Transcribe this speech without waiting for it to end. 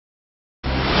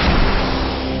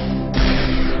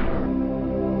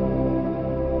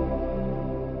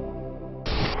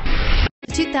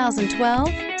2012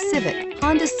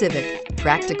 Honda Civic.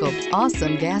 Practical,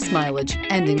 awesome gas mileage,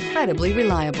 and incredibly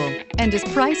reliable, and is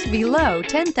priced below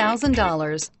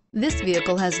 $10,000. This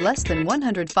vehicle has less than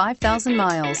 105,000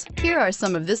 miles. Here are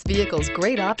some of this vehicle's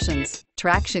great options: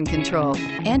 traction control,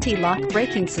 anti-lock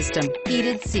braking system,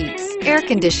 heated seats, air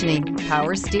conditioning,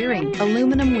 power steering,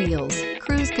 aluminum wheels,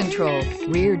 cruise control,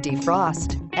 rear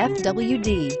defrost,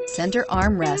 FWD, center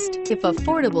armrest. If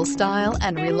affordable style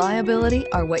and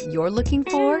reliability are what you're looking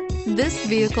for, this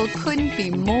vehicle couldn't be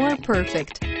more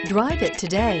perfect. Drive it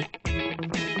today.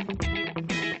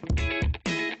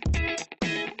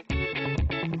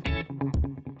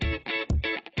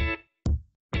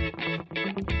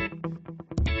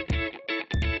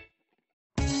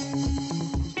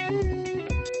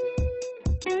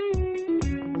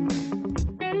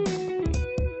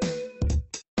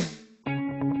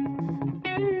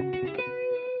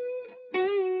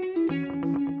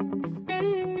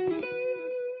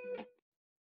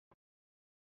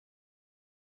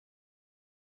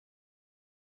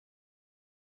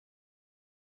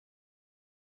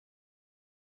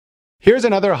 Here's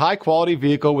another high-quality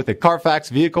vehicle with a Carfax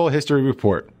Vehicle History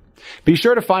Report. Be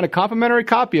sure to find a complimentary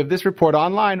copy of this report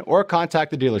online or contact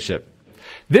the dealership.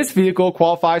 This vehicle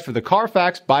qualifies for the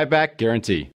Carfax Buyback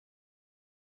Guarantee.